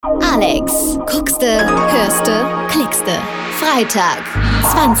Alex, guckste, hörste, klickste. Freitag,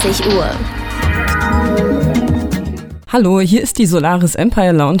 20 Uhr. Hallo, hier ist die Solaris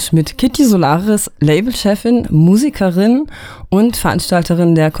Empire Lounge mit Kitty Solaris, Labelchefin, Musikerin und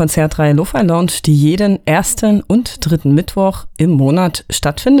Veranstalterin der Konzertreihe Lo-Fi Lounge, die jeden ersten und dritten Mittwoch im Monat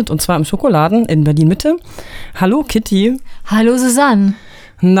stattfindet, und zwar im Schokoladen in Berlin-Mitte. Hallo Kitty. Hallo Susanne.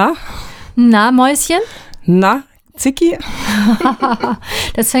 Na, Mäuschen? Na, Zicki?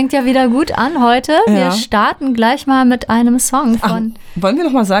 Das fängt ja wieder gut an heute. Ja. Wir starten gleich mal mit einem Song von... Wollen wir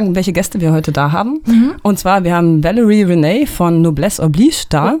noch mal sagen, welche Gäste wir heute da haben? Und zwar, wir haben Valerie Renee von Noblesse Oblige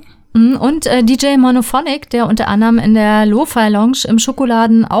da. Und DJ Monophonic, der unter anderem in der Lo-Fi Lounge im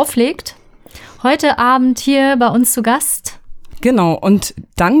Schokoladen auflegt. Heute Abend hier bei uns zu Gast. Genau, und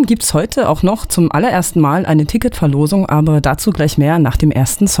dann gibt's heute auch noch zum allerersten Mal eine Ticketverlosung, aber dazu gleich mehr nach dem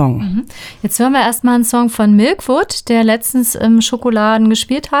ersten Song. Jetzt hören wir erstmal einen Song von Milkwood, der letztens im Schokoladen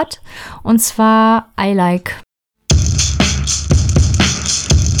gespielt hat. Und zwar I Like.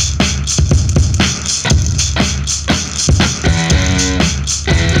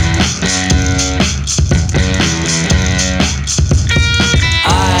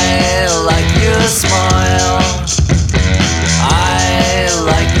 I like your smile. I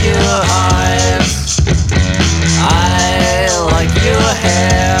like your eyes. I like your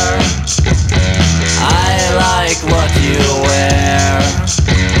hair. I like what you wear.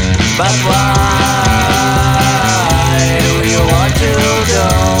 But why do you want to go?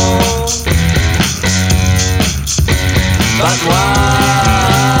 But why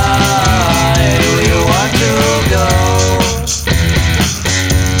do you want to go?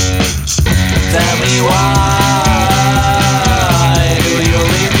 Tell me why.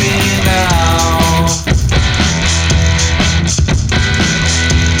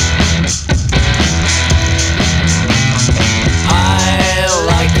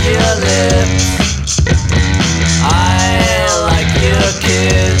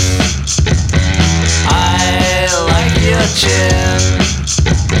 Chin.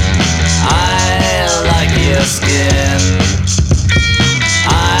 I like your skin.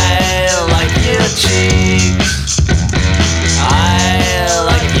 I like your cheeks. I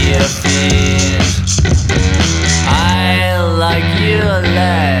like your feet. I like your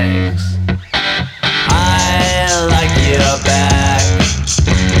legs. I like your back.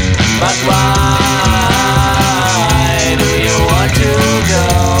 But why do you want to go?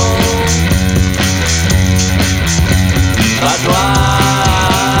 But why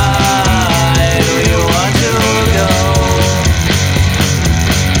do you want to go?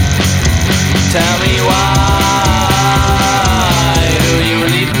 Tell me why do you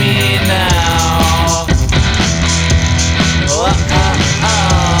leave me now? Oh, oh,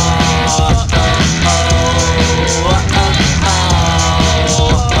 oh, oh, oh,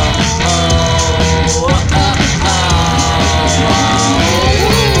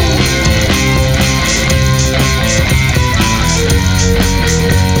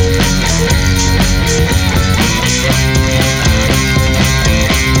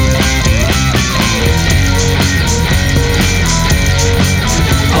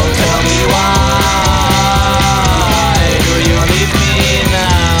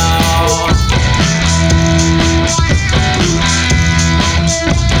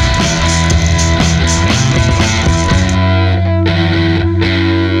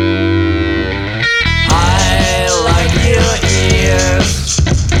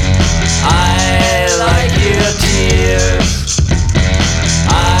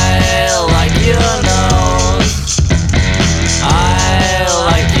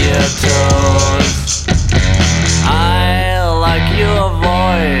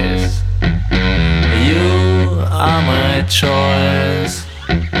 choice.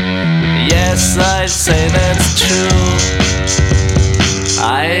 Yes, I say that's true.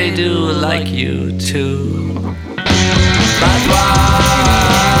 I do like you too. But why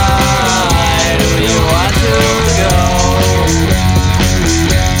do you want to go?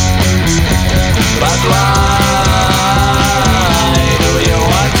 But why do you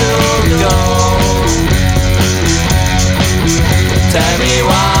want to go? Tell me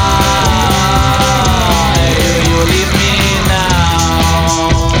why.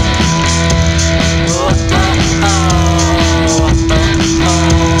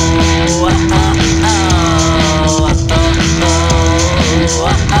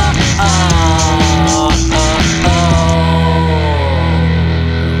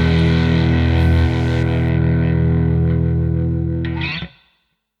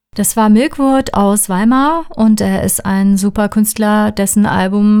 Das war Milkwood aus Weimar und er ist ein super Künstler, dessen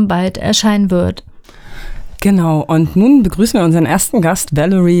Album bald erscheinen wird. Genau, und nun begrüßen wir unseren ersten Gast,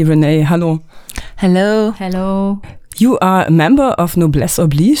 Valerie Renee. Hallo. Hello. Hello. You are a member of Noblesse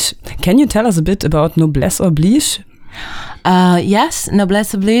Oblige. Can you tell us a bit about Noblesse Oblige? Yes,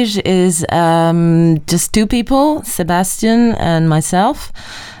 Noblesse Oblige is just two people, Sebastian and myself.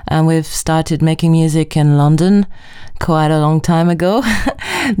 We've started making music in London quite a long time ago.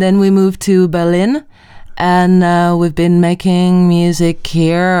 Then we moved to Berlin. And we've been making music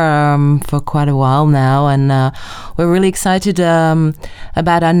here for quite a while now, and we're really excited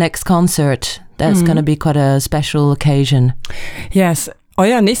about our next concert. That's going to be quite a special occasion. Yes.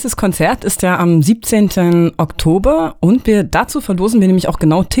 Euer nächstes Konzert ist ja am 17. Oktober und dazu verlosen wir nämlich auch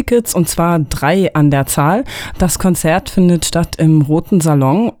genau Tickets, und zwar 3 an der Zahl. Das Konzert findet statt im Roten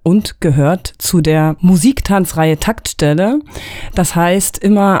Salon und gehört zu der Musiktanzreihe Taktstelle. Das heißt,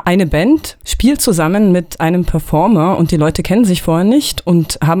 immer eine Band spielt zusammen mit einem Performer und die Leute kennen sich vorher nicht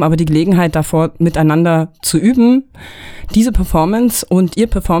und haben aber die Gelegenheit davor, miteinander zu üben. Diese Performance, und ihr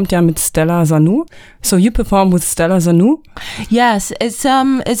performt ja mit Stella Sanu. So you perform with Stella Sanu? Yes,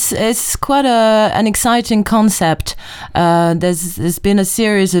 it's quite an exciting concept. There's been a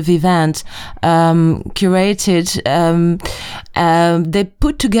series of events curated. They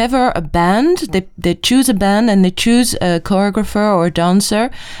put together a band. They choose a band and they choose a choreographer or a dancer,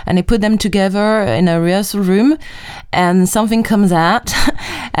 and they put them together in a rehearsal room, and something comes out,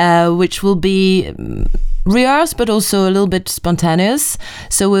 which will be rehearsed but also a little bit spontaneous.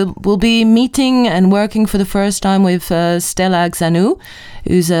 So we'll be meeting and working for the first time with Stella Xanu,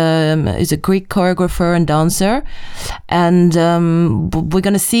 who's a Greek choreographer and dancer, and we're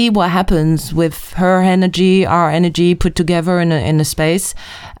gonna see what happens with her energy, our energy put together in a space.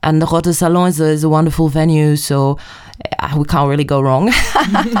 And the Rote Salon is a wonderful venue, so we can't really go wrong.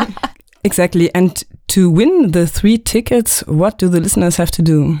 Exactly. And to win the 3 tickets, what do the listeners have to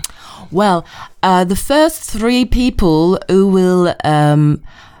do? Well, the first 3 people who will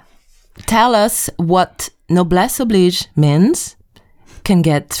tell us what Noblesse Oblige means can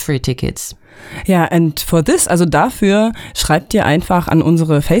get free tickets. Ja, and for this, also dafür, schreibt ihr einfach an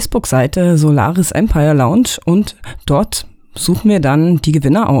unsere Facebook-Seite Solaris Empire Lounge und dort suchen wir dann die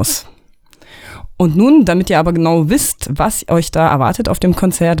Gewinner aus. Und nun, damit ihr aber genau wisst, was euch da erwartet auf dem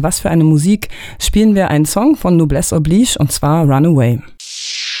Konzert, was für eine Musik, spielen wir einen Song von Noblesse Oblige, und zwar Runaway.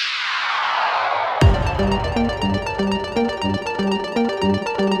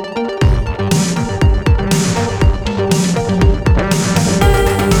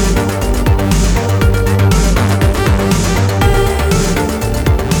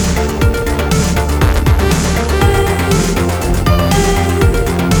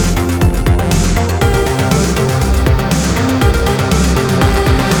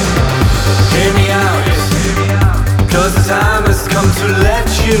 To let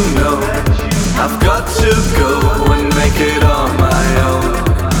you know I've got to go and make it on my own.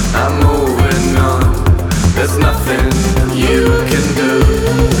 I'm moving on, there's nothing you can do.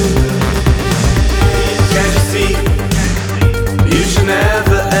 Can't you see? You should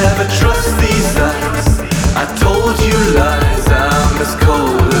never ever trust these eyes. I told you lies, I'm as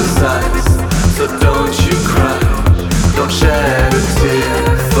cold as ice. So don't you cry, don't shed a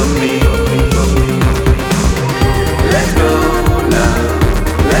tear for me. Let go.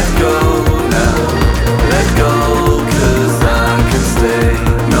 Let go now, let go, 'cause I can stay.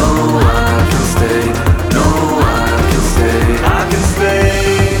 No, I can stay. No, I can stay. I can stay.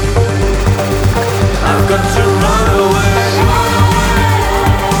 I've got to run away.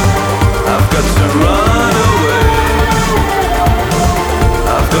 I've got to run away.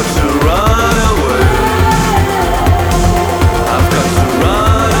 I've got to run away. I've got to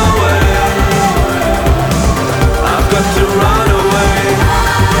run away. I've got to run away.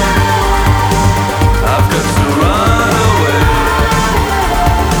 I've got to run away.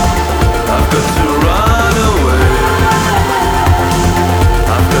 I've got to run away.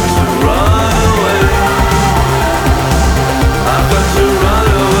 I've got to run away. I've got to run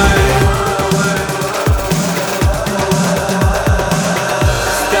away.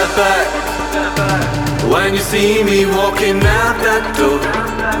 Step back when you see me walking out that door.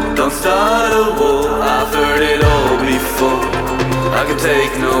 Don't start a war, I've heard it all before. I can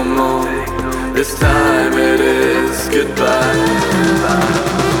take no more. This time it is goodbye.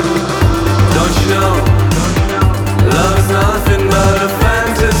 Don't you know, love is nothing but a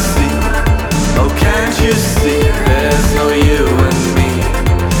fantasy. Oh, can't you see, there's no you and me.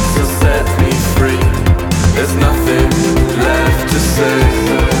 So set me free, there's nothing left to say.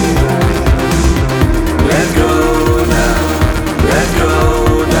 Let go now, let go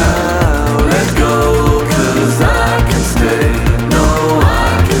now, let go, 'cause I can stay. No,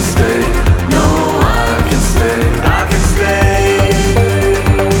 I can stay. No, I can stay.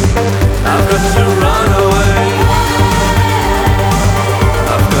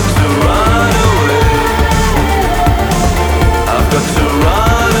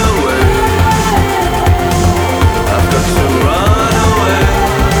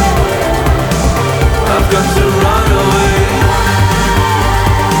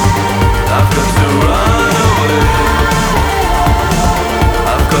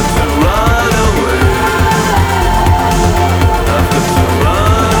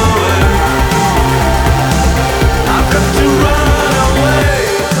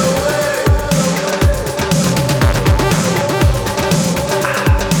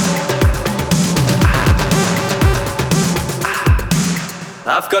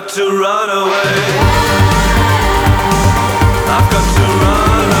 I've got to run away. I've got to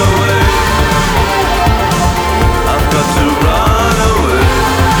run away. I've got to run away.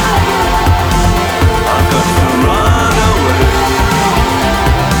 I've got to run away.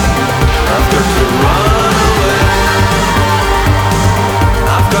 I've got to run away. I've got to run away.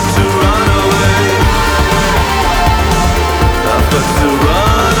 I've got to run away. I've got to run away. I've got to run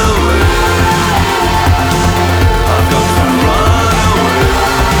away.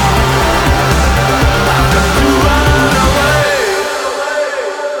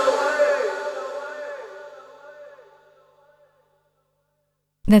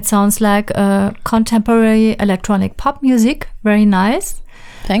 That sounds like contemporary electronic pop music. Very nice.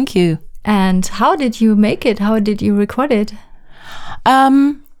 Thank you. And how did you make it? How did you record it?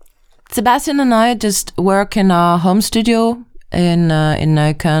 Sebastian and I just work in our home studio in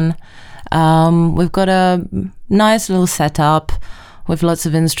Neukölln. We've got a nice little setup with lots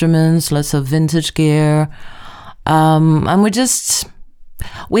of instruments, lots of vintage gear, and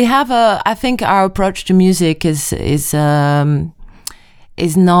we have I think our approach to music is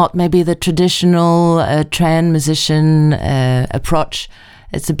not maybe the traditional trained musician approach.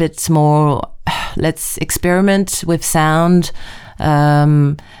 It's a bit more, let's experiment with sound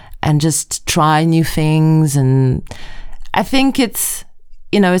and just try new things. And I think it's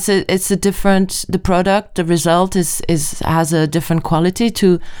a different, the product, the result has a different quality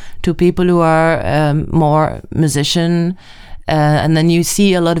to people who are more musician. And then you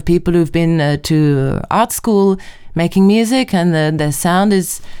see a lot of people who've been to art school making music, and the sound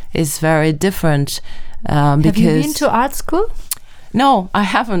is very different. Have you been to art school? No, I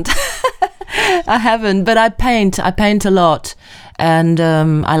haven't. I haven't, but I paint a lot, and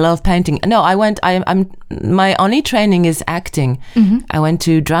I love painting. No, my only training is acting. Mm-hmm. I went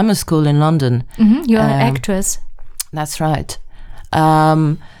to drama school in London. Mm-hmm. You're an actress. That's right.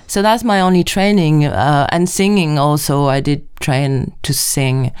 So that's my only training, and singing also. I did train to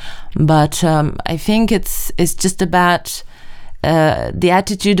sing, but I think it's just about the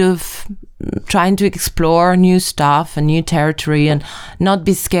attitude of trying to explore new stuff and new territory, and not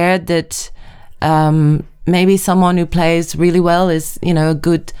be scared that maybe someone who plays really well is a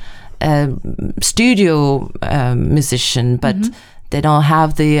good studio musician, but they don't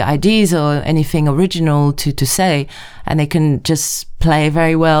have the ideas or anything original to say, and they can just play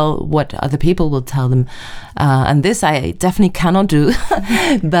very well what other people will tell them. And this I definitely cannot do,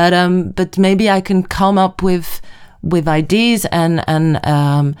 but maybe I can come up with ideas and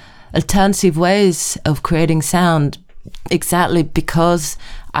alternative ways of creating sound, exactly because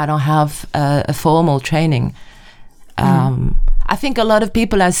I don't have a formal training. I think a lot of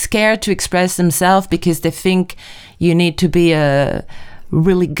people are scared to express themselves because they think you need to be a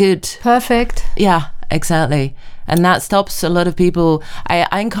really good, perfect. Yeah, exactly, and that stops a lot of people.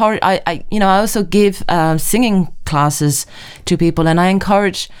 I encourage. I also give singing classes to people, and I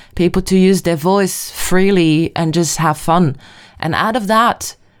encourage people to use their voice freely and just have fun. And out of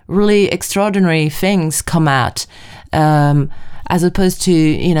that, really extraordinary things come out. As opposed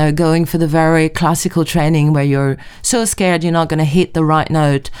to, going for the very classical training where you're so scared you're not going to hit the right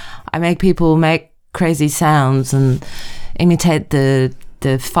note. I make people make crazy sounds and imitate the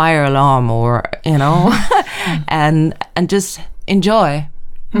fire alarm, or, and just enjoy.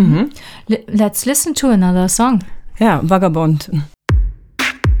 Mm-hmm. Let's listen to another song. Yeah, Vagabond.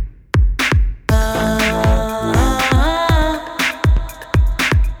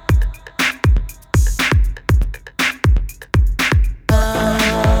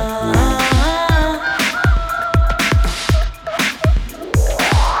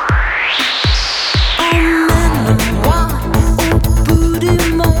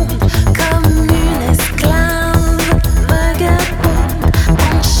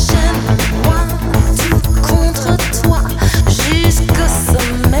 Enchaîne-moi tout contre toi.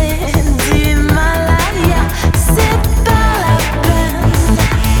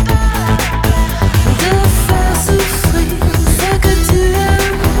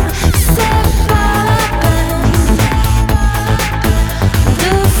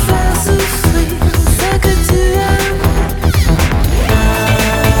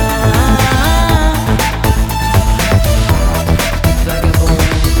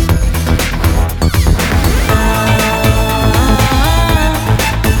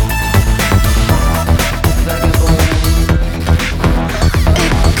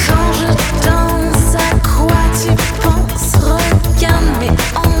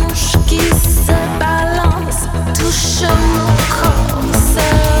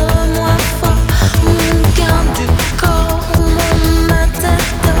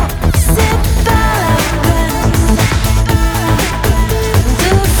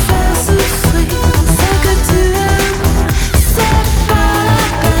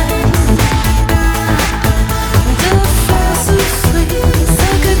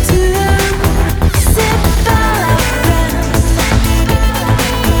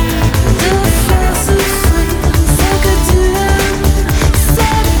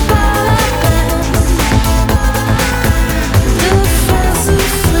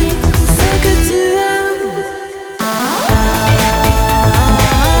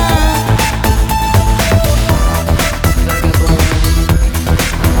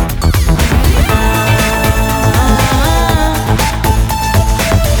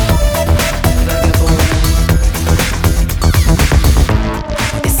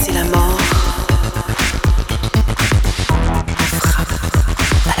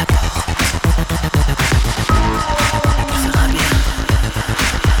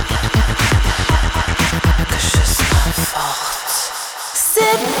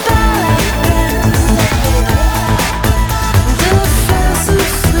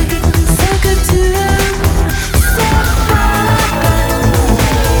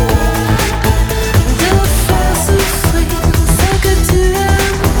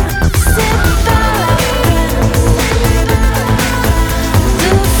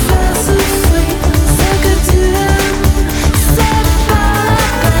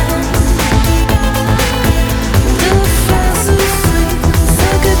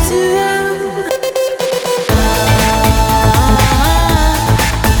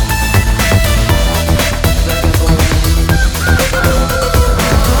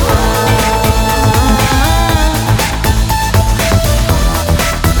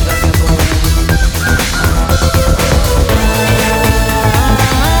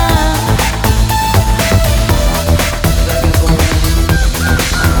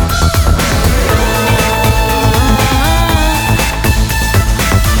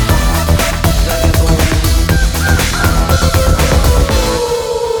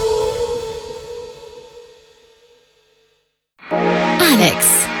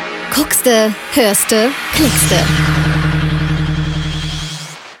 Alex. Guckste, hörste, klickste.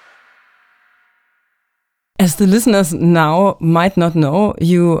 As the listeners now might not know,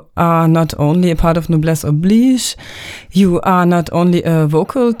 you are not only a part of Noblesse Oblige, you are not only a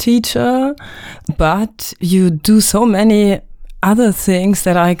vocal teacher, but you do so many other things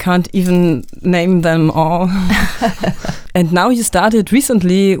that I can't even name them all. And now you started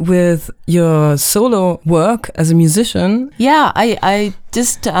recently with your solo work as a musician. Yeah, I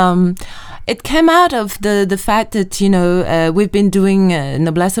just it came out of the fact that, you know, we've been doing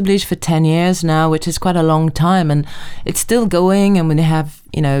Noblesse Oblige for 10 years now, which is quite a long time, and it's still going, and we have,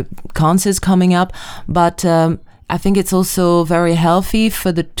 you know, concerts coming up. But I think it's also very healthy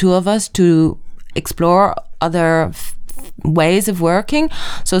for the two of us to explore other ways of working.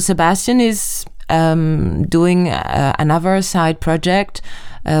 So Sebastian is doing another side project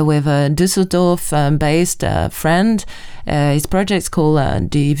with a Düsseldorf-based friend. His project's called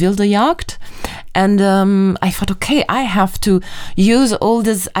Die Wilde Jagd. And I thought, okay, I have to use all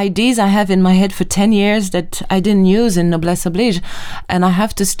these ideas I have in my head for 10 years that I didn't use in Noblesse Oblige. And I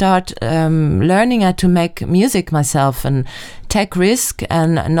have to start learning how to make music myself and take risk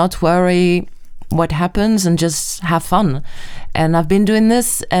and not worry what happens and just have fun. And I've been doing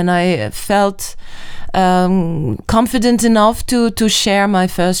this, and I felt confident enough to share my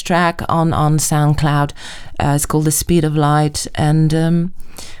first track on SoundCloud. It's called The Speed of Light, and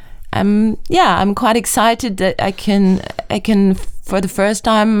I'm quite excited that I can for the first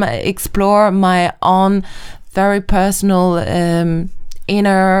time explore my own very personal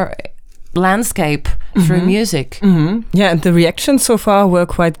inner landscape through music. Yeah, and the reactions so far were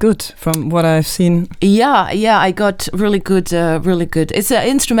quite good from what I've seen. Yeah, I got really good. It's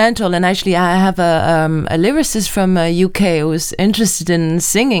instrumental, and actually I have a lyricist from UK who was interested in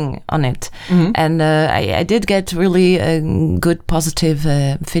singing on it, and I did get really good positive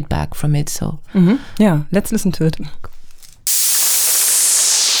feedback from it. So yeah, let's listen to it.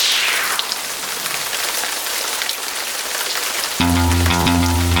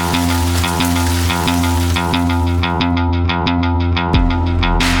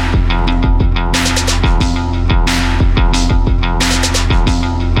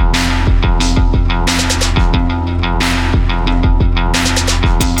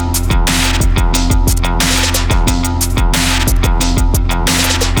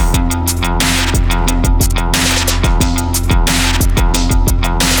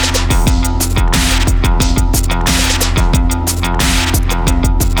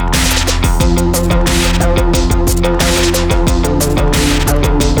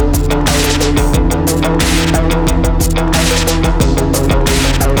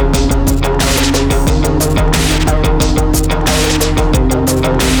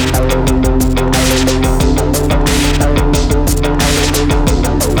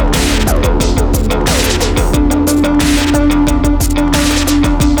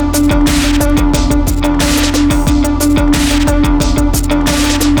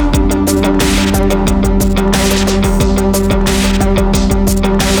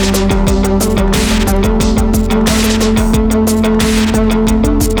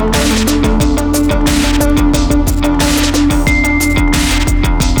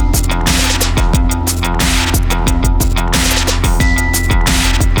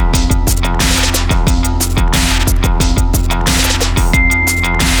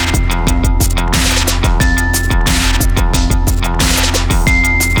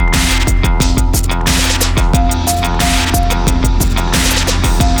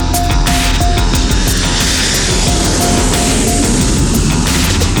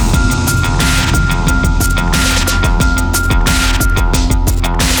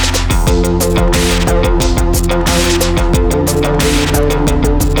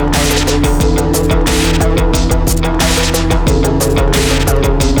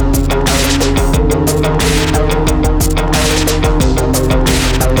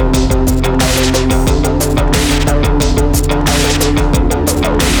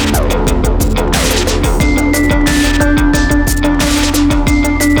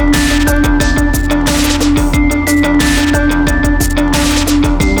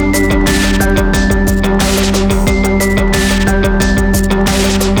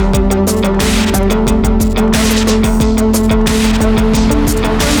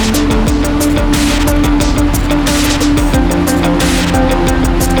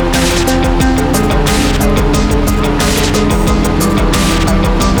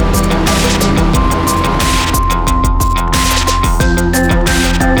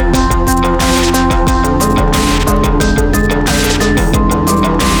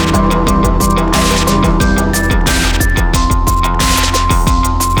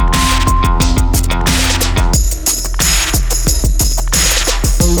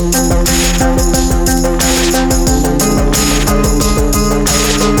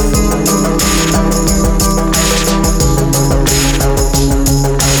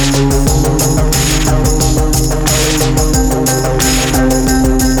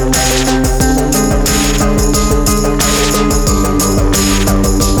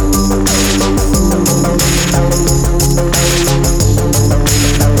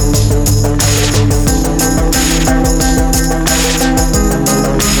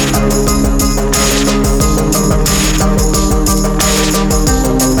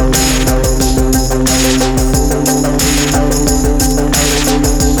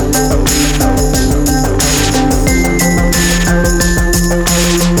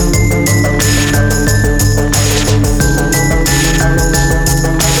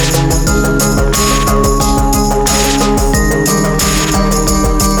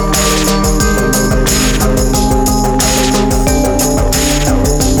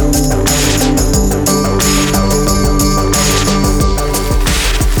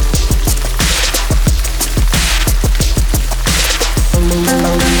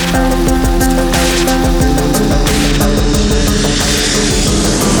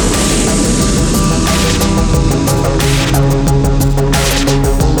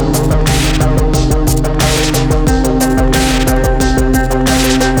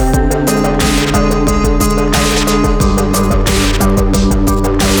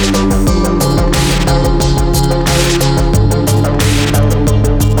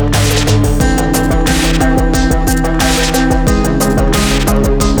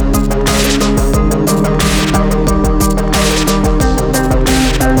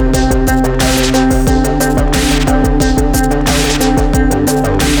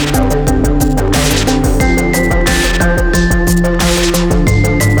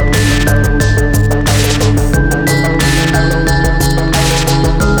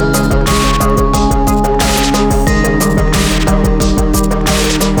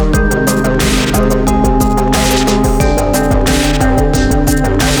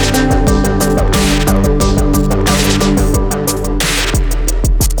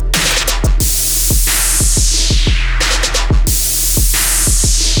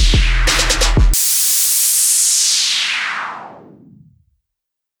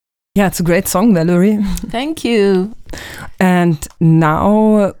 Yeah, it's a great song, Valerie. Thank you. And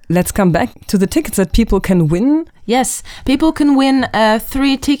now let's come back to the tickets that people can win. Yes, people can win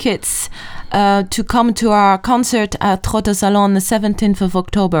 3 tickets to come to our concert at Trotter Salon on the 17th of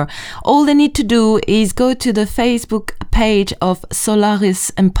October. All they need to do is go to the Facebook page of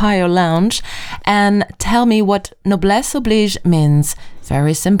Solaris Empire Lounge and tell me what Noblesse Oblige means.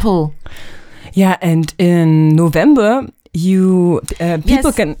 Very simple. Yeah, and in November, people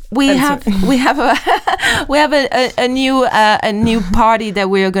can. We have a new party that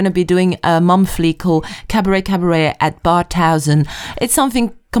we are going to be doing monthly called Cabaret at Bar 1000. It's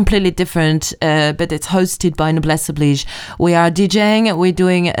something completely different, but it's hosted by Noblesse Oblige. We are DJing, we're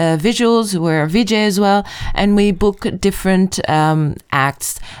doing visuals, we're VJ as well, and we book different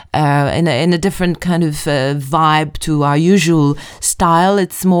acts in a different kind of vibe to our usual style.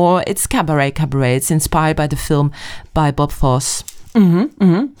 It's cabaret. It's inspired by the film by Bob Fosse.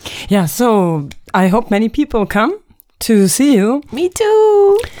 Yeah, so I hope many people come to see you. Me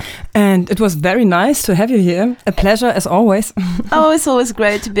too. And it was very nice to have you here. A pleasure as always. Oh, it's always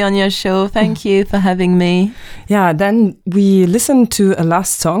great to be on your show. Thank you for having me. Yeah, then we listen to a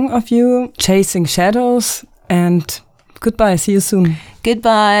last song of you, Chasing Shadows. And goodbye. See you soon.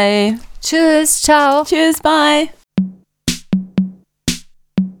 Goodbye. Tschüss, ciao. Cheers, bye.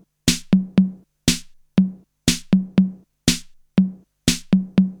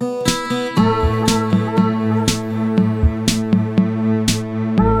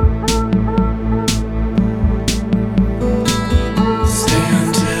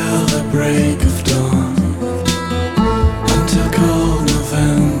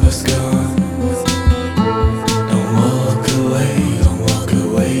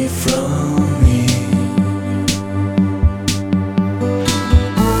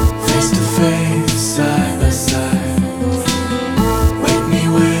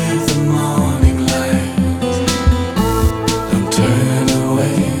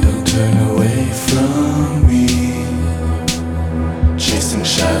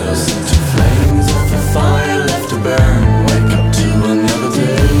 Chasing shadows into flames of a fire left to burn. Wake up to another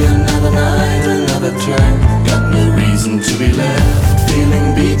day, another night, another turn. Got no reason to be left,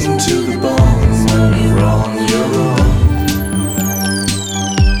 feeling beaten to the bones. When you're wrong, you're wrong.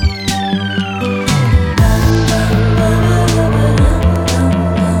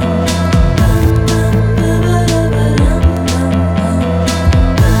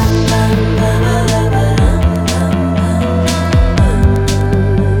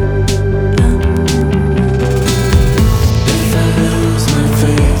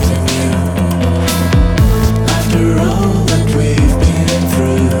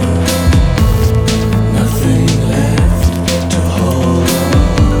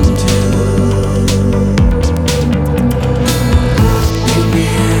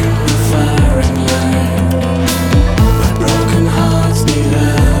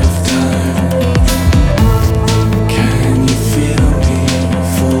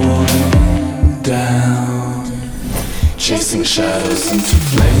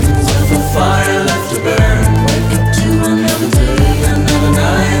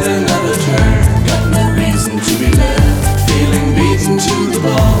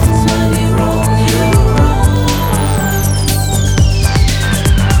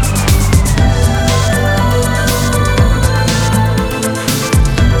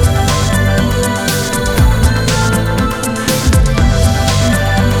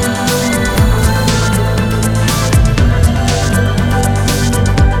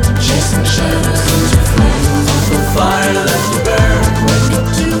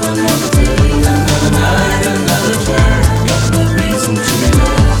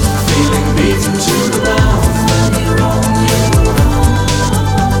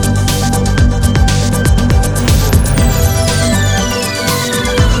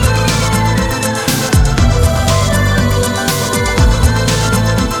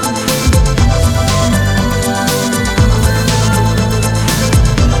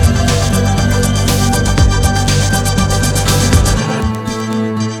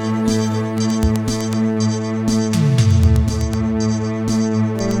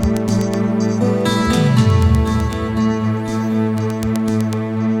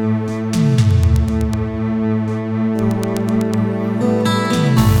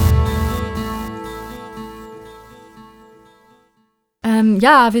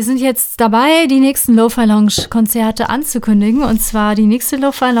 Ja, wir sind jetzt dabei, die nächsten Lo-Fi Lounge-Konzerte anzukündigen. Und zwar die nächste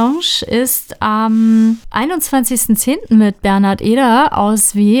Lo-Fi Lounge ist am 21.10. mit Bernhard Eder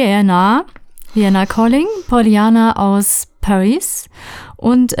aus Vienna Calling, Pauliana aus Paris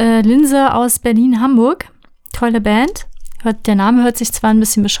und Linse aus Berlin-Hamburg. Tolle Band. Der Name hört sich zwar ein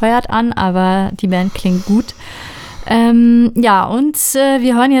bisschen bescheuert an, aber die Band klingt gut. Ja, und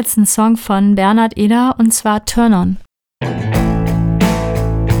wir hören jetzt einen Song von Bernhard Eder, und zwar Turn On.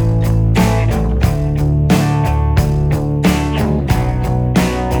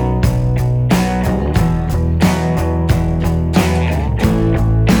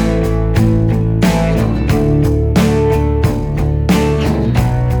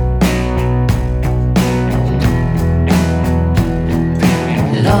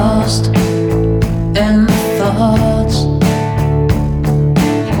 Lost in thoughts,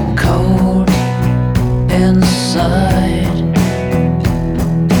 cold inside,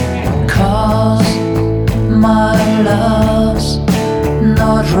 'cause my love's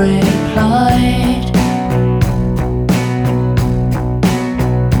not replied.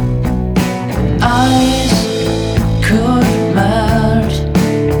 Eyes could melt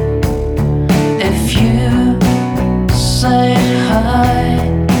if you said hi.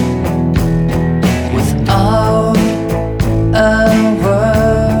 Without a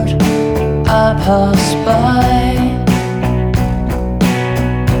word, I pass by.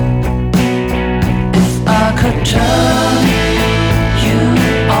 If I could turn you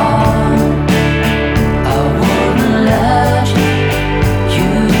on, I wouldn't let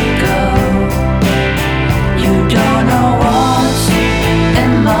you go. You don't know what's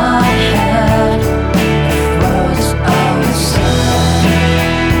in my head, if words outside.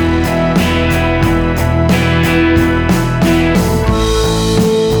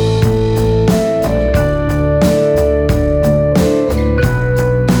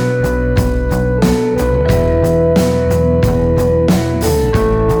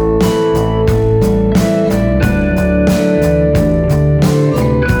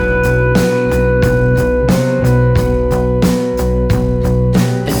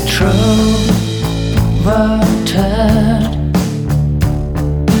 Introverted,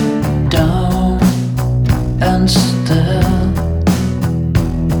 down and still.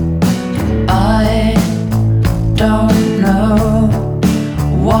 I don't know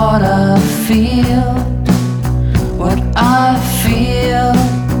what I feel, what I feel.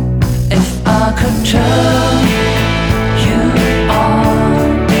 If I could turn you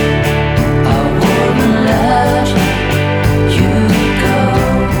on, I wouldn't let you go.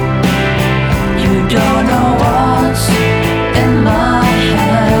 You don't know what's in my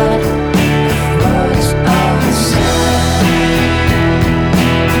head, if words are said.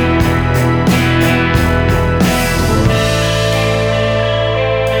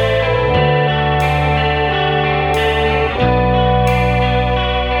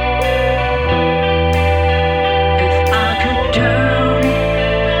 If I could turn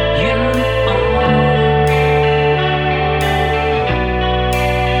you on,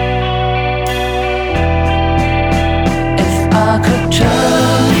 if I could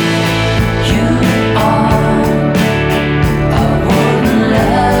turn you on, I wouldn't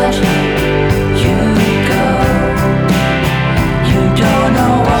let you go. You don't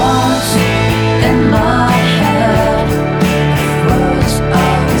know what's in my head, if words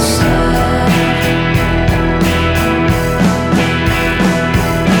are said.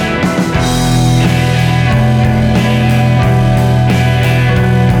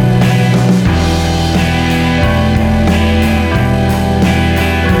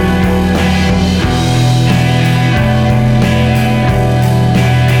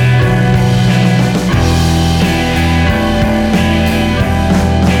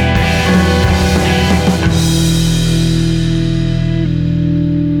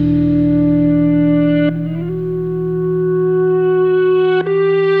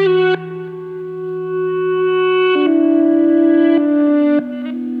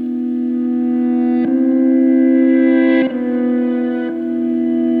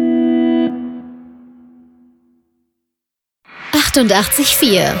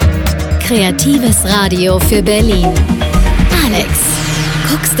 Kreatives Radio für Berlin. Alex.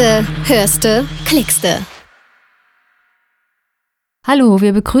 Guckste, hörste, klickste. Hallo,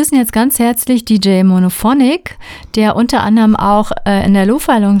 wir begrüßen jetzt ganz herzlich DJ Monophonic, der unter anderem auch in der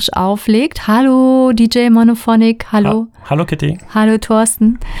Lo-Fi Lounge auflegt. Hallo DJ Monophonic, hallo. Hallo Kitty. Hallo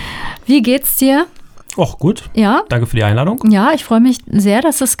Thorsten. Wie geht's dir? Och, gut. Ja. Danke für die Einladung. Ja, ich freue mich sehr,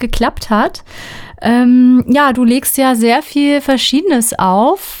 dass es geklappt hat. Ja, du legst ja sehr viel Verschiedenes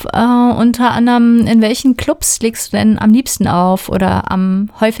auf. Unter anderem, in welchen Clubs legst du denn am liebsten auf oder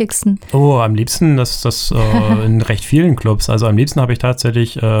am häufigsten? Oh, am liebsten das in recht vielen Clubs. Also am liebsten habe ich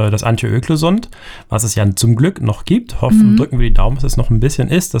tatsächlich das Antje Öklesund, was es ja zum Glück noch gibt. Drücken wir die Daumen, dass es noch ein bisschen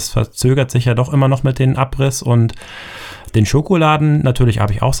ist. Das verzögert sich ja doch immer noch mit den Abriss und Den Schokoladen natürlich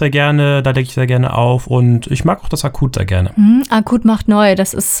habe ich auch sehr gerne, da lege ich sehr gerne auf und ich mag auch das Akut sehr gerne. Akut macht neu,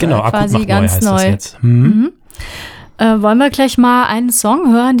 das ist Genau, Akut quasi macht ganz heißt neu. das jetzt. Wollen wir gleich mal einen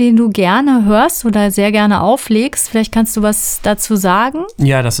Song hören, den du gerne hörst oder sehr gerne auflegst? Vielleicht kannst du was dazu sagen?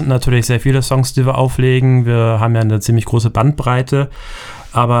 Ja, das sind natürlich sehr viele Songs, die wir auflegen. Wir haben ja eine ziemlich große Bandbreite.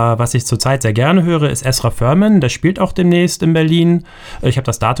 Aber was ich zurzeit sehr gerne höre, ist Ezra Furman. Der spielt auch demnächst in Berlin. Ich habe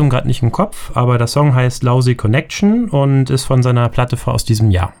das Datum gerade nicht im Kopf, aber der Song heißt Lousy Connection und ist von seiner Platte aus diesem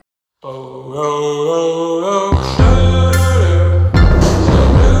Jahr.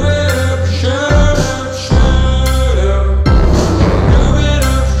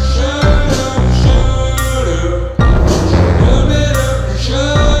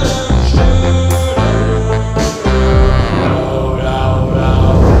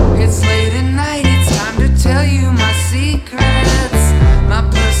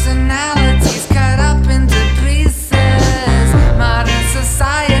 Personality's cut up into pieces. Modern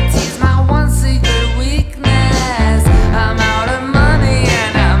society's my one secret weakness. I'm out of money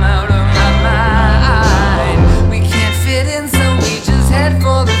and I'm out of my mind. We can't fit in, so we just head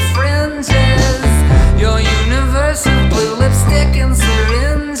for the fringes. Your universe of blue lipstick and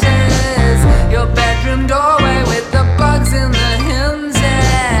syringes. Your bedroom doorway with the bugs in the hinges.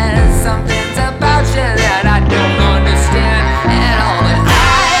 Something's about you that I don't understand at all.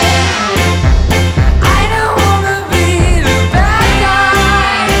 I don't wanna be the bad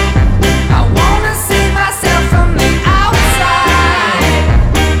guy. I wanna see myself from the outside.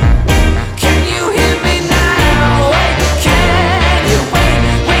 Can you hear me now? Wait, can you wait,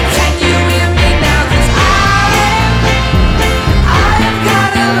 can you hear me now? 'Cause I've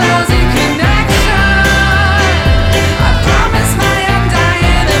got a lousy connection. I promise my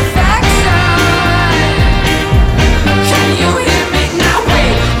undying affection. Can you hear me now?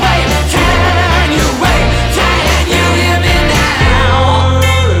 Wait, can you hear me now?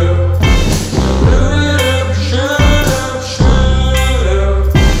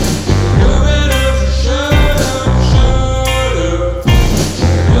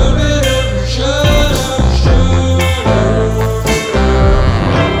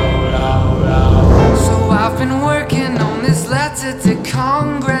 So I've been working on this letter to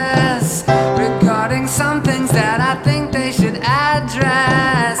Congress regarding some things that I think they should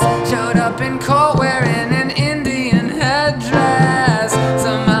address. Showed up in court wearing an Indian headdress.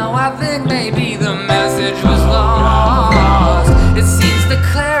 Somehow I think maybe the message was lost. It seems the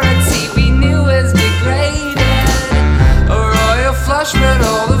clarity we knew is degraded. A royal flush, but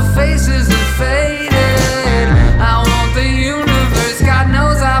all the faces have faded. I want the universe, God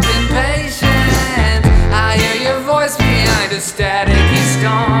knows I've been patient. I hear your voice behind a staticky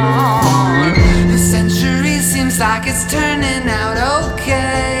storm. The century seems like it's turning out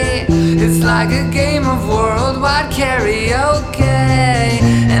okay. It's like a game of worldwide karaoke.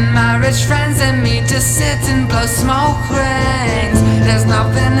 And my rich friends and me just sit and blow smoke rings. There's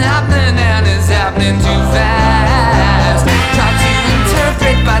nothing happening and it's happening too fast. Try to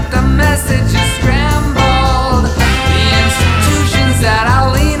interpret but the message is scrambled. The institutions that I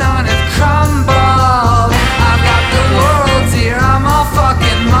lean on have crumbled. I've got the world's here, I'm all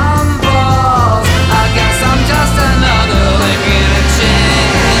fucking mumbles. I guess I'm just another link in a chain.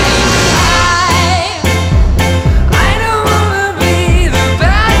 I don't wanna be the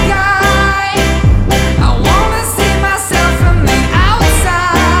bad guy. I wanna see myself from the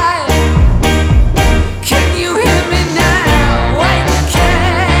outside. Can you hear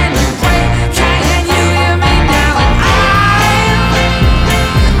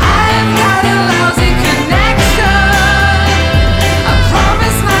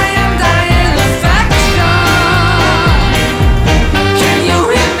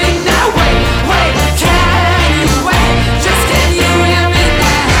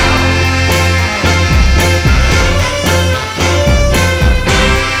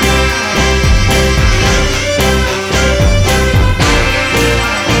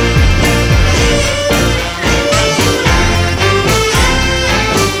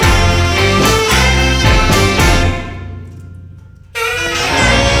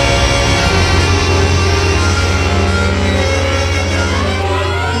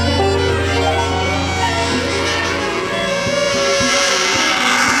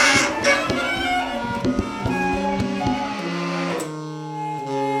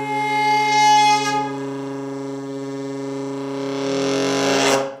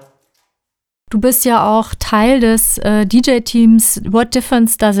bist ja auch Teil des DJ-Teams What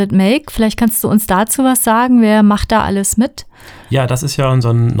Difference Does It Make? Vielleicht kannst du uns dazu was sagen. Wer macht da alles mit? Ja, das ist ja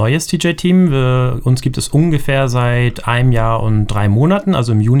unser neues DJ-Team. Uns gibt es ungefähr seit einem Jahr und 3 Monaten.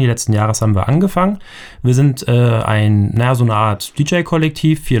 Also im Juni letzten Jahres haben wir angefangen. Wir sind so eine Art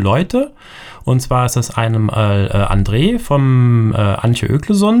DJ-Kollektiv, 4 Leute. Und zwar ist das einem André vom Antje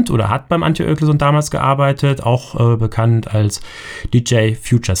Öklesund oder hat beim Antje Öklesund damals gearbeitet, auch bekannt als DJ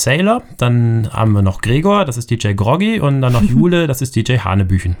Future Sailor. Dann haben wir noch Gregor, das ist DJ Groggy, und dann noch Jule, das ist DJ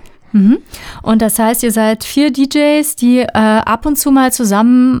Hanebüchen. Und das heißt, ihr seid 4 DJs, die ab und zu mal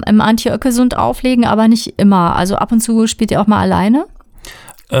zusammen im Antje Öklesund auflegen, aber nicht immer. Also ab und zu spielt ihr auch mal alleine?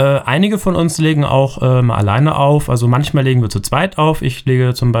 Einige von uns legen auch mal alleine auf, also manchmal legen wir zu zweit auf. Ich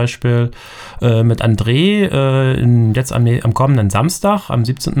lege zum Beispiel mit André jetzt am kommenden Samstag, am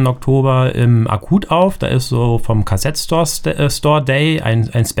 17. Oktober im Akut auf. Da ist so vom Cassette-Store Day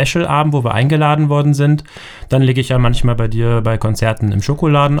ein Special-Abend, wo wir eingeladen worden sind. Dann lege ich ja manchmal bei dir bei Konzerten im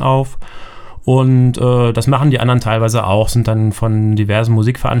Schokoladen auf. Und das machen die anderen teilweise auch, sind dann von diversen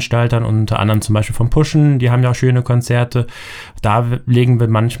Musikveranstaltern, unter anderem zum Beispiel vom Pushen, die haben ja auch schöne Konzerte. Da legen wir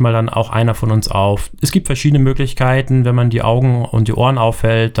manchmal dann auch einer von uns auf. Es gibt verschiedene Möglichkeiten, wenn man die Augen und die Ohren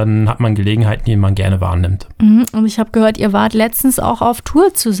aufhält, dann hat man Gelegenheiten, die man gerne wahrnimmt. Und ich habe gehört, ihr wart letztens auch auf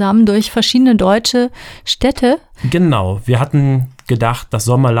Tour zusammen durch verschiedene deutsche Städte. Genau, wir hatten gedacht, das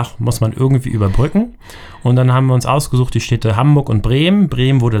Sommerloch muss man irgendwie überbrücken. Und dann haben wir uns ausgesucht, die Städte Hamburg und Bremen.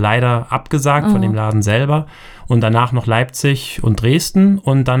 Bremen wurde leider abgesagt von dem Laden selber. Und danach noch Leipzig und Dresden.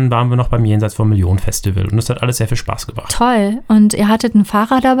 Und dann waren wir noch beim Jenseits vom Millionen-Festival. Und das hat alles sehr viel Spaß gebracht. Toll. Und ihr hattet einen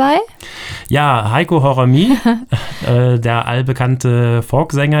Fahrer dabei? Ja, Heiko Horami, der allbekannte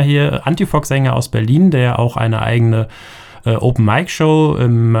Folksänger hier, Anti-Folk-Sänger aus Berlin, der auch eine eigene Open-Mic-Show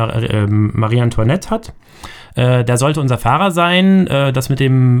im Marie Antoinette hat. Der sollte unser Fahrer sein. Das mit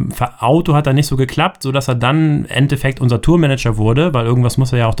dem Auto hat dann nicht so geklappt, sodass er dann im Endeffekt unser Tourmanager wurde, weil irgendwas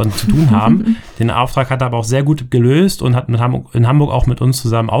muss er ja auch dann zu tun haben. Den Auftrag hat er aber auch sehr gut gelöst und hat in Hamburg auch mit uns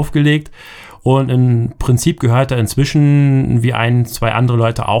zusammen aufgelegt. Und im Prinzip gehört er inzwischen wie 2 andere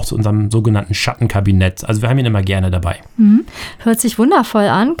Leute auch zu unserem sogenannten Schattenkabinett. Also wir haben ihn immer gerne dabei. Hört sich wundervoll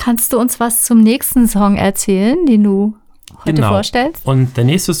an. Kannst du uns was zum nächsten Song erzählen, den du heute vorstellst? Und der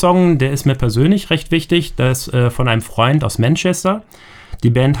nächste Song, der ist mir persönlich recht wichtig. Das ist von einem Freund aus Manchester.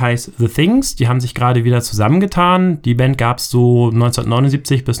 Die Band heißt The Things. Die haben sich gerade wieder zusammengetan. Die Band gab es so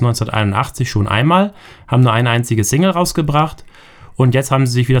 1979 bis 1981 schon einmal. Haben nur eine einzige Single rausgebracht. Und jetzt haben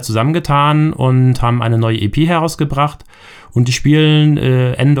sie sich wieder zusammengetan und haben eine neue EP herausgebracht. Und die spielen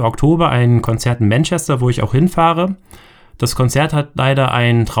Ende Oktober ein Konzert in Manchester, wo ich auch hinfahre. Das Konzert hat leider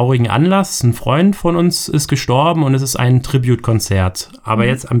einen traurigen Anlass. Ein Freund von uns ist gestorben und es ist ein Tribute-Konzert. Aber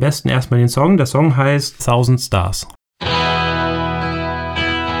jetzt am besten erstmal den Song. Der Song heißt 1000 Stars.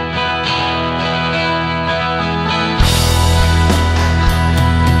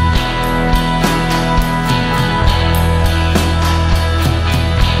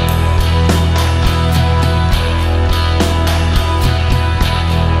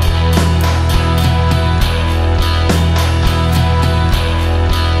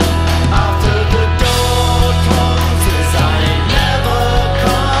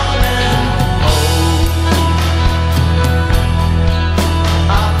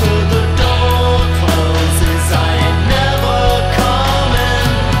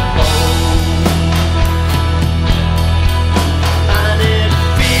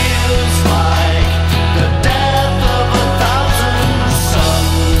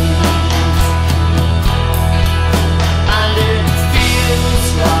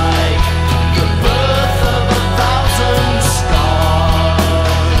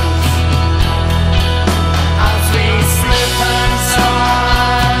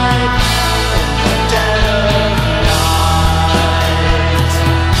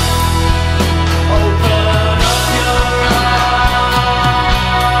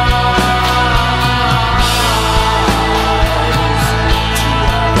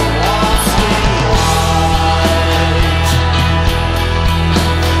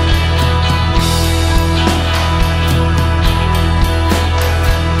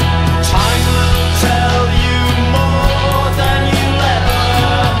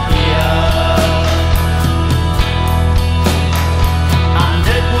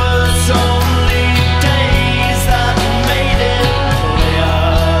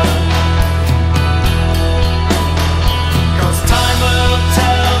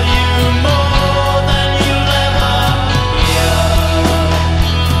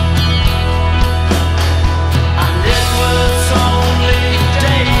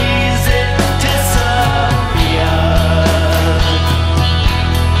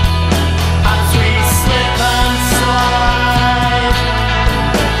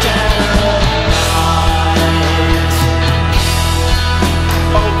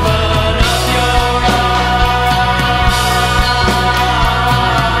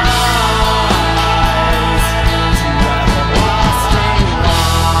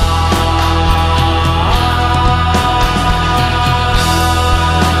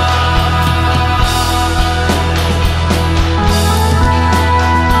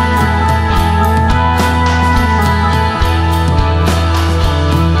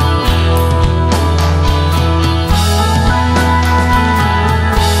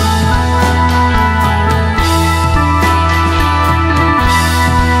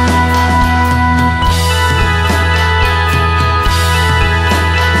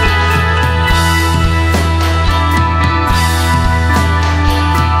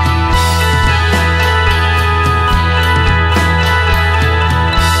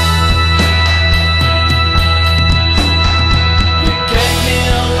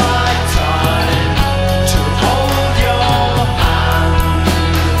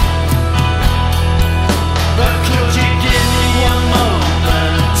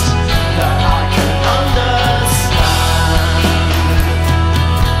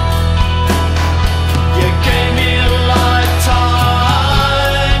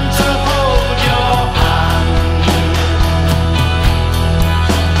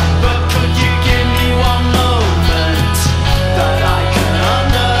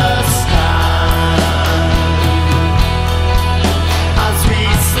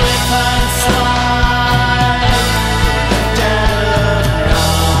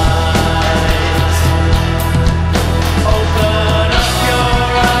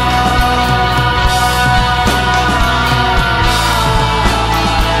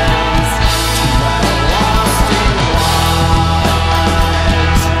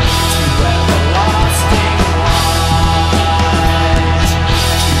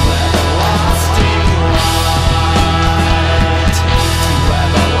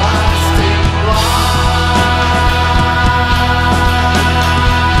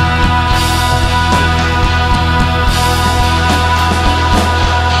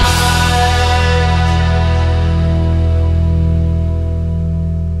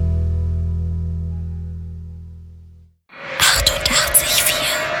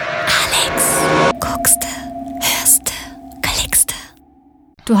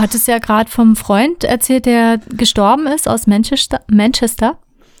 Du hattest ja gerade vom Freund erzählt, der gestorben ist aus Manchester.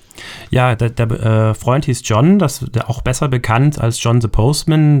 Ja, der Freund hieß John, der auch besser bekannt als John the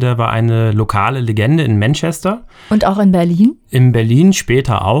Postman. Der war eine lokale Legende in Manchester. Und auch in Berlin? In Berlin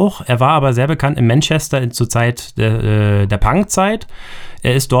später auch. Er war aber sehr bekannt in Manchester zur Zeit der Punkzeit.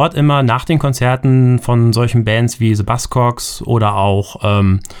 Er ist dort immer nach den Konzerten von solchen Bands wie The Buzzcocks oder auch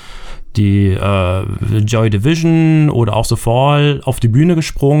die Joy Division oder auch The Fall auf die Bühne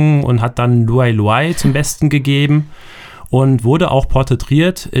gesprungen und hat dann Luai Luai zum Besten gegeben und wurde auch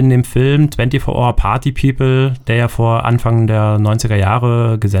porträtiert in dem Film 24 Hour Party People, der ja vor Anfang der 90er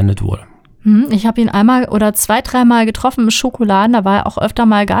Jahre gesendet wurde. Ich habe ihn einmal oder 2-3 Mal getroffen im Schokoladen, da war er auch öfter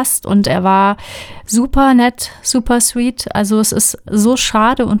mal Gast und er war super nett, super sweet. Also es ist so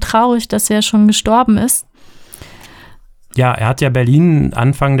schade und traurig, dass er schon gestorben ist. Ja, er hat ja Berlin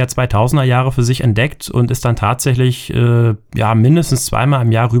Anfang der 2000er Jahre für sich entdeckt und ist dann tatsächlich mindestens 2-mal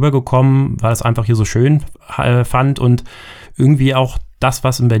im Jahr rübergekommen, weil er es einfach hier so schön fand und irgendwie auch das,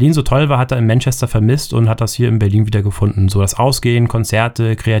 was in Berlin so toll war, hat er in Manchester vermisst und hat das hier in Berlin wieder gefunden. So das Ausgehen,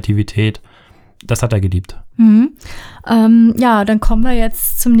 Konzerte, Kreativität, das hat er geliebt. Dann kommen wir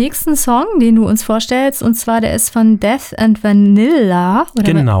jetzt zum nächsten Song, den du uns vorstellst, und zwar der ist von Death and Vanilla. Oder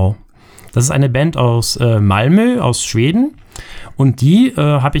genau. Das ist eine Band aus Malmö, aus Schweden. Und die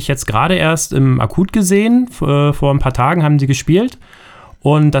habe ich jetzt gerade erst im Akut gesehen. Vor ein paar Tagen haben die gespielt.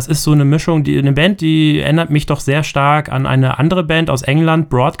 Und das ist so eine Mischung, eine Band, die erinnert mich doch sehr stark an eine andere Band aus England,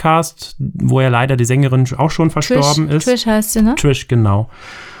 Broadcast, wo ja leider die Sängerin auch schon verstorben ist. Trish heißt sie, ne? Trish, genau.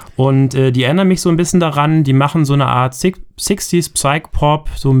 Und die erinnern mich so ein bisschen daran, die machen so eine Art 60s Psych-Pop,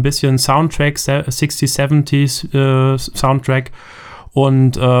 so ein bisschen Soundtrack, 60s, 70s Soundtrack.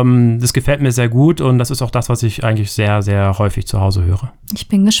 Und das gefällt mir sehr gut und das ist auch das, was ich eigentlich sehr, sehr häufig zu Hause höre. Ich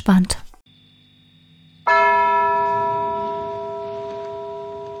bin gespannt.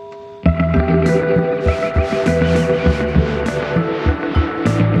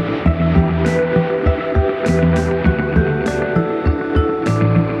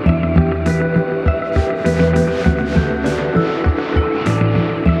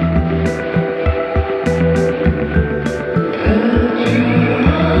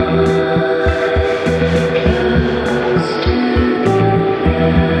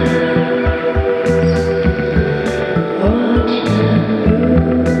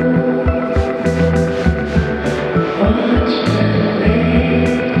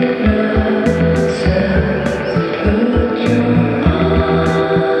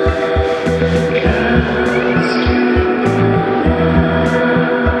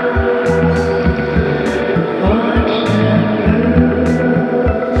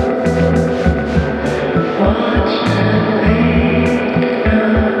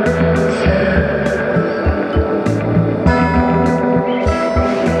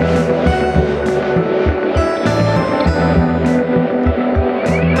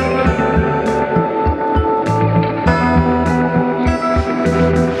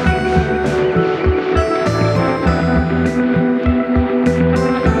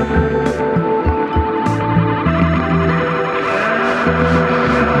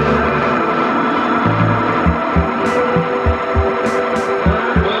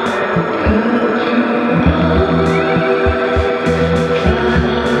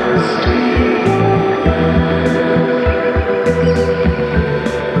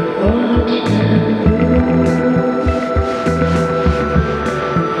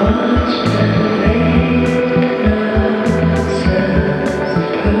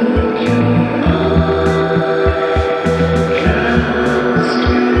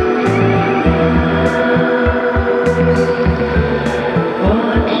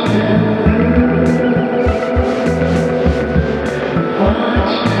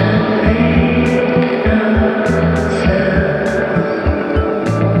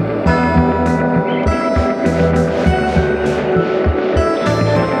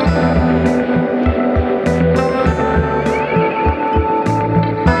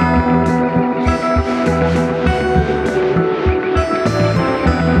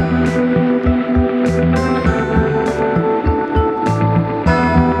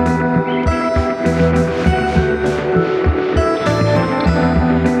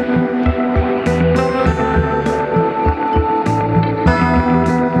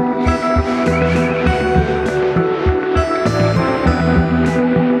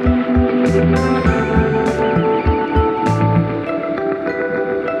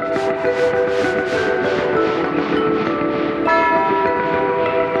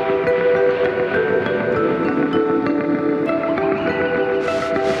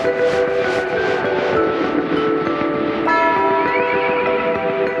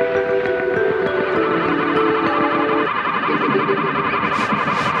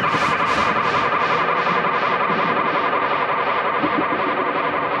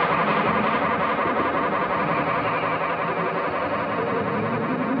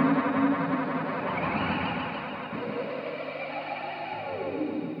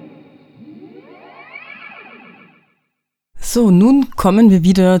 So, nun kommen wir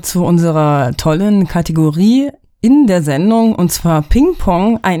wieder zu unserer tollen Kategorie in der Sendung, und zwar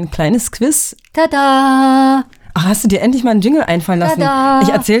Ping-Pong, ein kleines Quiz. Tada! Ach, hast du dir endlich mal einen Jingle einfallen lassen? Tada! Ich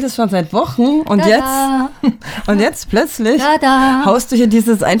erzähle das schon seit Wochen und jetzt plötzlich Tada! haust du hier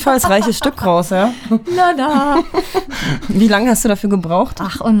dieses einfallsreiche Stück raus, ja? Tada! Wie lange hast du dafür gebraucht?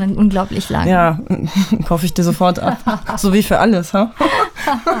 Ach, unglaublich lang. Ja, kaufe ich dir sofort ab. So wie für alles, ha?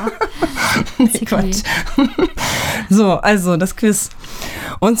 Nee, Quatsch. So, also das Quiz.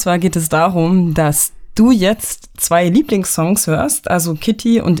 Und zwar geht es darum, dass du jetzt 2 Lieblingssongs hörst, also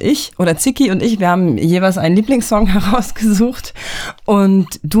Kitty und ich, oder Ziki und ich, wir haben jeweils einen Lieblingssong herausgesucht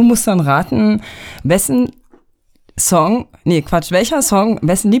und du musst dann raten, welcher Song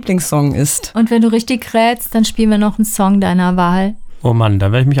wessen Lieblingssong ist. Und wenn du richtig rätst, dann spielen wir noch einen Song deiner Wahl. Oh Mann,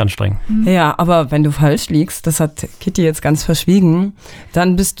 da werde ich mich anstrengen. Ja, aber wenn du falsch liegst, das hat Kitty jetzt ganz verschwiegen,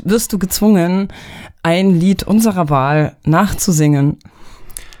 dann wirst du gezwungen, ein Lied unserer Wahl nachzusingen.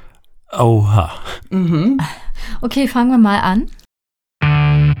 Oha. Mhm. Okay, fangen wir mal an.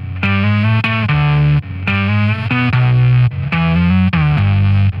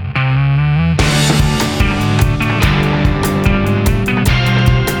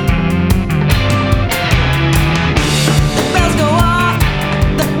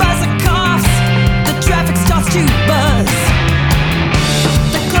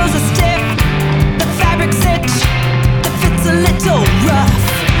 Rough,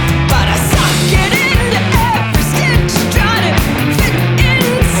 but I suck it into every stitch, trying to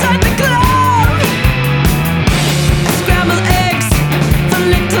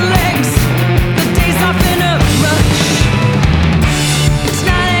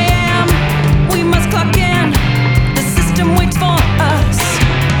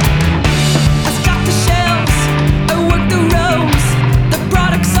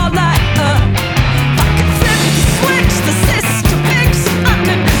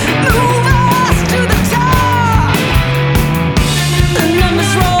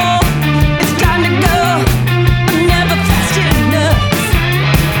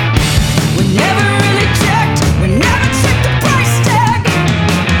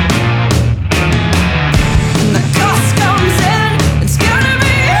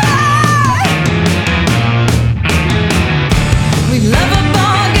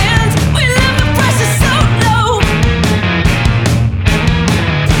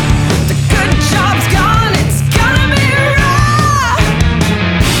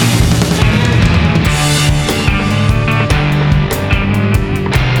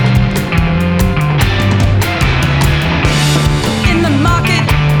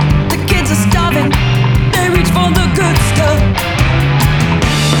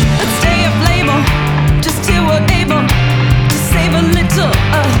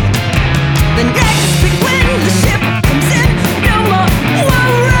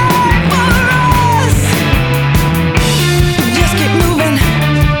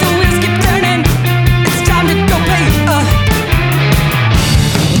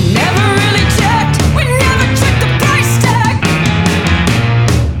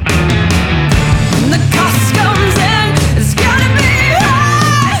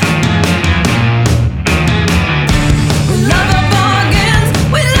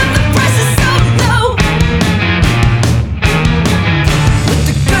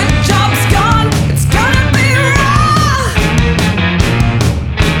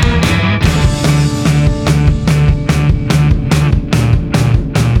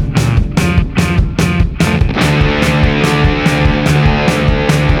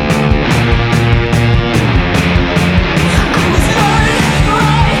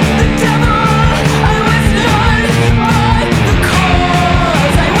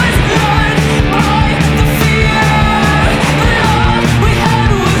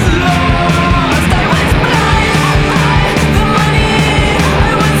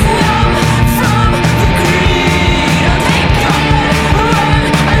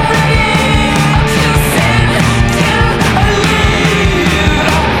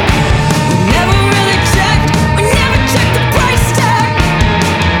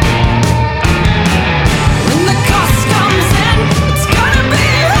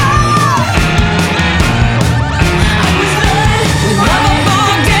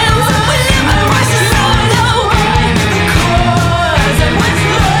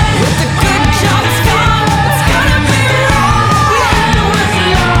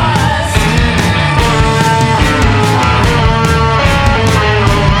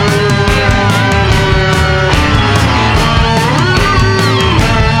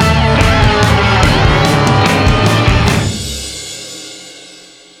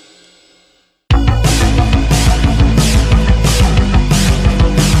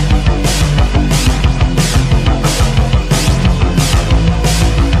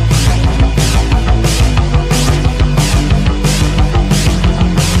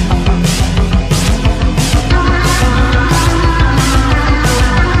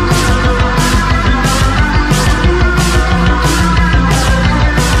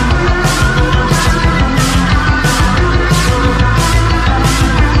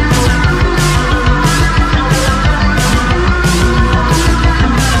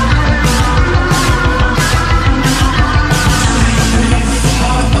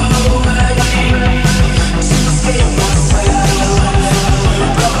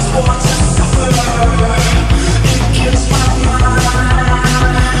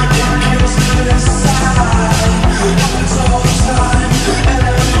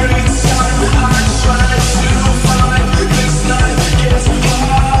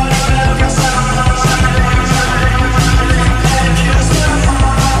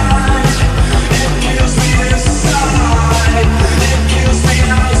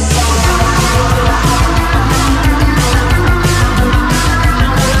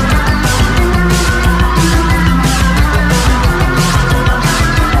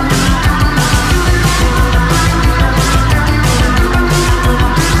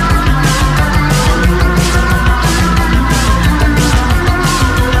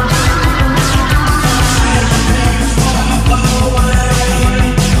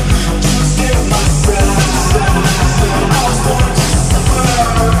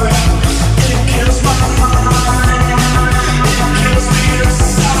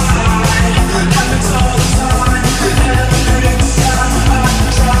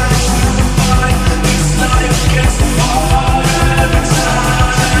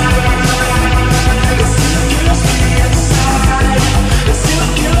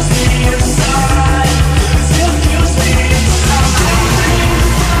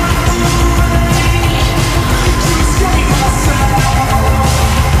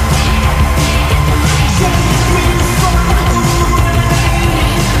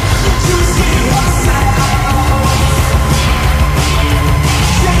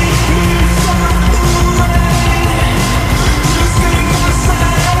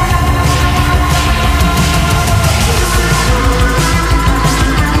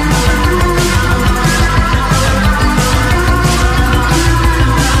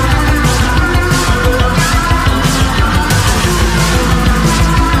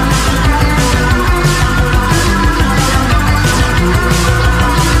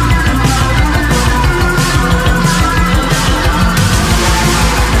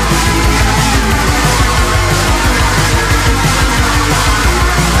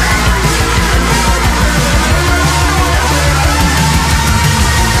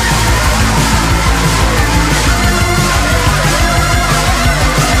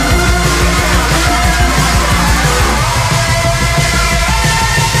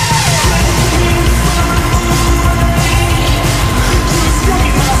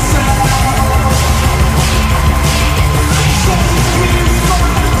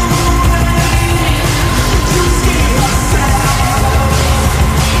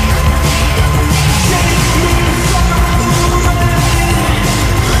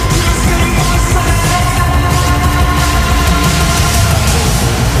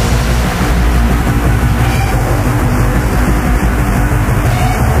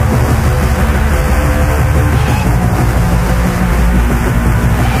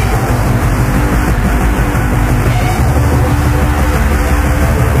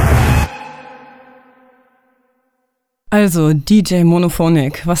Also, DJ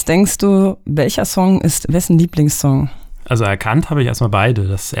Monophonic, was denkst du, welcher Song ist wessen Lieblingssong? Also erkannt habe ich erstmal beide.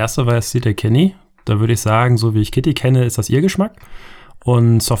 Das erste war Sleater Kinney. Da würde ich sagen, so wie ich Kitty kenne, ist das ihr Geschmack.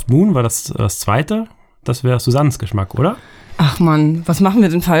 Und Soft Moon war das zweite. Das wäre Susannens Geschmack, oder? Ach Mann, was machen wir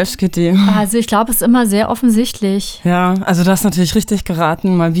denn falsch, Kitty? Also ich glaube, es ist immer sehr offensichtlich. Ja, also du hast natürlich richtig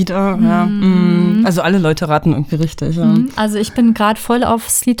geraten, mal wieder. Ja. Also alle Leute raten irgendwie richtig. Ja. Also ich bin gerade voll auf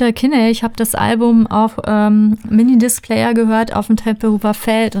Sleater Kinney. Ich habe das Album auf Minidisc-Player gehört auf dem Tempelhofer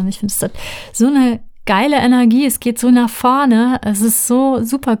Feld und ich finde, es hat so eine geile Energie. Es geht so nach vorne. Es ist so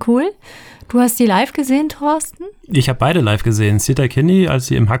super cool. Du hast die live gesehen, Thorsten? Ich habe beide live gesehen. Sleater Kinney, als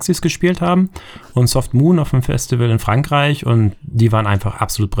sie im Huxies gespielt haben, und Soft Moon auf dem Festival in Frankreich. Und die waren einfach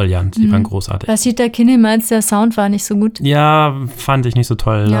absolut brillant. Die waren großartig. Bei Sleater Kinney meinst du, der Sound war nicht so gut? Ja, fand ich nicht so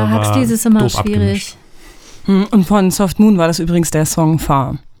toll. Ja, Huxies ist immer doof schwierig. abgemischt. Und von Soft Moon war das übrigens der Song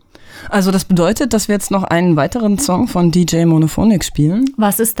Far. Also das bedeutet, dass wir jetzt noch einen weiteren Song von DJ Monophonic spielen.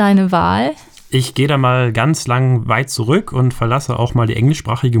 Was ist deine Wahl? Ich gehe da mal ganz lang weit zurück und verlasse auch mal die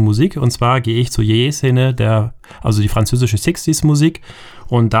englischsprachige Musik. Und zwar gehe ich zur Yé-Szene, also die französische 60s-Musik.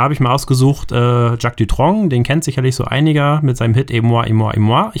 Und da habe ich mal ausgesucht, Jacques Dutronc, den kennt sicherlich so einiger mit seinem Hit Et moi, et moi, et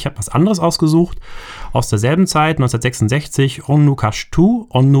moi. Ich habe was anderes ausgesucht, aus derselben Zeit, 1966, On nous cache tout,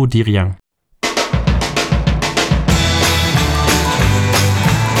 on nous dit rien.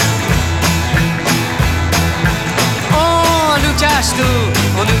 On nous cache tout,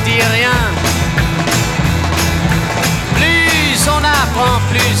 on nous dit rien. Plus on apprend,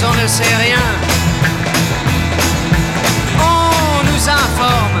 plus on ne sait rien. On nous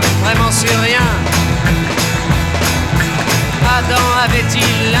informe vraiment sur rien. Adam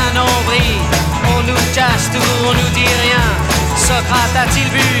avait-il un nombril? On nous cache tout, on nous dit rien. Socrate a-t-il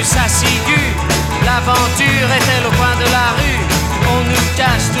vu sa ciguë? L'aventure est-elle au coin de la rue? On nous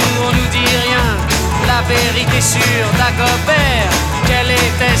cache tout, on nous dit rien. La vérité sur Dagobert, quel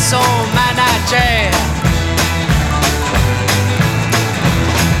était son manager?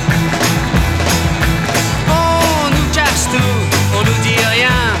 On nous cache tout, on nous dit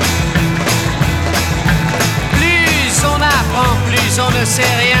rien. Plus on apprend, plus on ne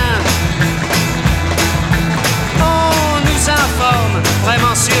sait rien. On nous informe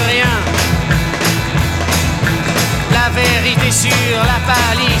vraiment sur rien. La vérité sur la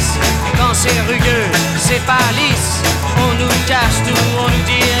palisse, quand c'est rugueux, c'est pas lisse. On nous cache tout, on nous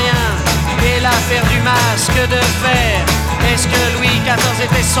dit rien. Et l'affaire du masque de fer, est-ce que Louis XIV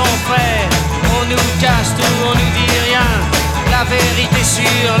était son frère? On nous cache tout, on nous dit rien. La vérité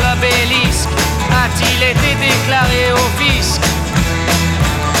sur l'obélisque, a-t-il été déclaré au fisc?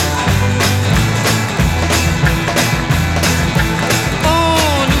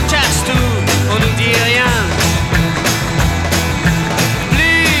 On nous cache tout, on nous dit rien.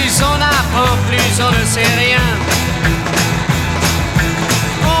 Plus on apprend, plus on ne sait rien.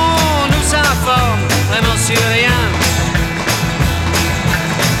 On nous informe vraiment sur rien.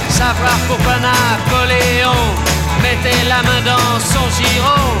 Savoir pourquoi Napoléon mettait la main dans son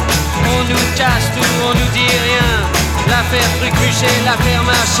giron. On nous cache tout, on nous dit rien. L'affaire Truc-Muchet, l'affaire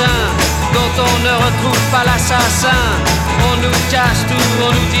machin, dont on ne retrouve pas l'assassin. On nous cache tout,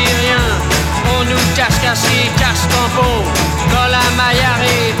 on nous dit rien. On nous cache Cachy, Cache-Tampon, Colin, Maillard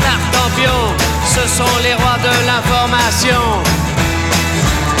et Tartampion. Ce sont les rois de l'information.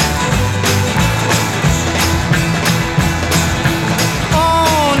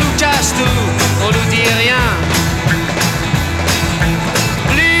 On nous cache tout, on nous dit rien.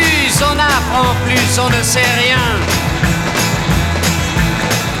 Plus on apprend, plus on ne sait rien.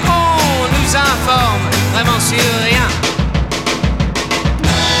 On nous informe vraiment sur rien.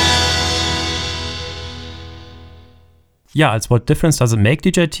 Ja, als What Difference Does It Make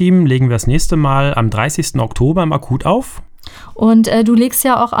DJ-Team legen wir das nächste Mal am 30. Oktober im Akut auf. Und du legst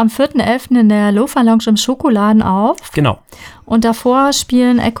ja auch am 4.11. in der Lo-Fi Lounge im Schokoladen auf. Genau. Und davor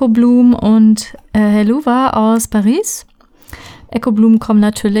spielen Echo Bloom und Helluva aus Paris. Echo Bloom kommen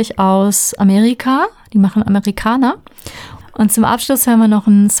natürlich aus Amerika. Die machen Amerikaner. Und zum Abschluss hören wir noch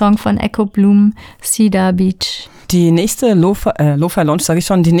einen Song von Echo Bloom, Cedar Beach. Die nächste Lo-Fi Lounge, sage ich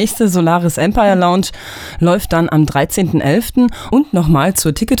schon, die nächste Solaris Empire Lounge läuft dann am 13.11. und nochmal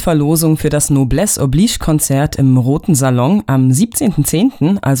zur Ticketverlosung für das Noblesse Oblige Konzert im Roten Salon am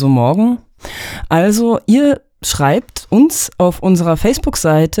 17.10., also morgen. Also ihr schreibt uns auf unserer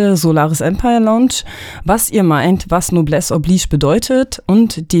Facebook-Seite Solaris Empire Lounge, was ihr meint, was Noblesse Oblige bedeutet,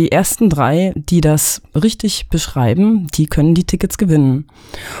 und die ersten 3, die das richtig beschreiben, die können die Tickets gewinnen.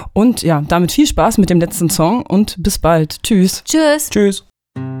 Und ja, damit viel Spaß mit dem letzten Song und bis bald. Tschüss. Tschüss. Tschüss.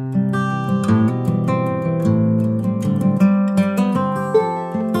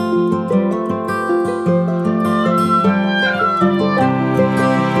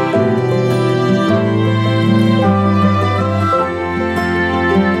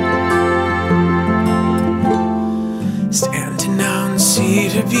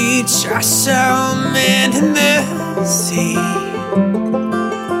 beach, I saw a man in the sea.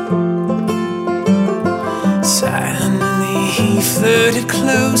 Silently he floated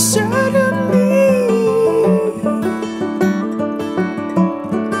closer to me.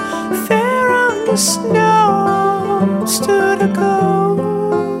 There on the snow stood a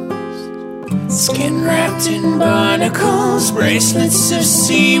ghost, skin wrapped in barnacles, bracelets of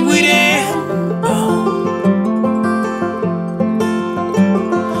seaweed and bone.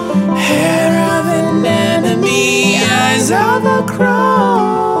 Eyes of a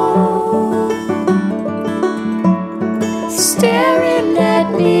crow, staring at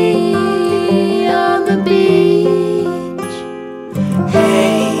me on the beach.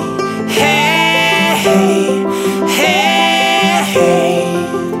 Hey, hey, hey, hey, hey,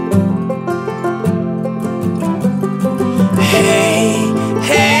 hey,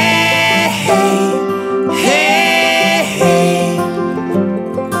 hey, hey, hey.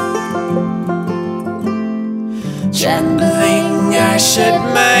 Trembling, I shut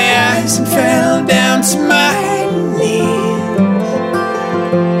my eyes and fell down to my knees.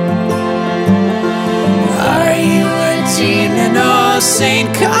 Are you a demon or a saint?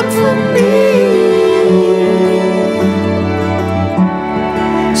 Come for me.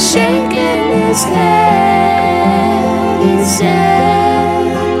 Shaking his head, he said,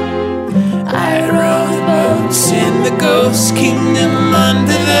 I rode boats in the ghost kingdom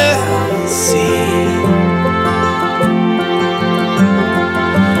under the sea.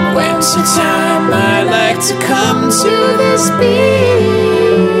 When's the time I like to come to this beach?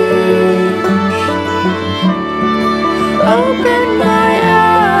 Open my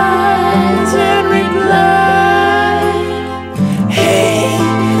eyes and reply. Hey,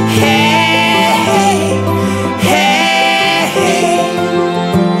 hey, hey, hey,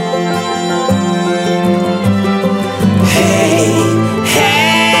 hey, hey,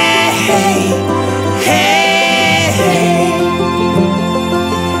 hey, hey, hey.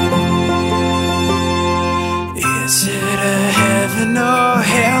 Is it a heaven or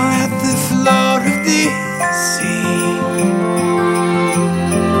hell at the floor of the sea?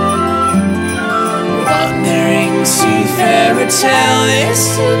 Wandering seafarer, tell this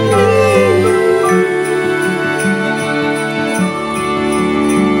to me.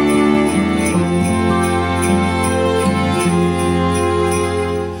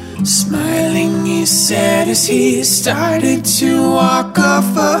 Smiling, he said as he started to walk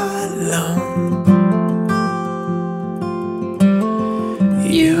off alone.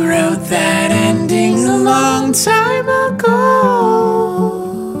 You wrote that ending a long time ago.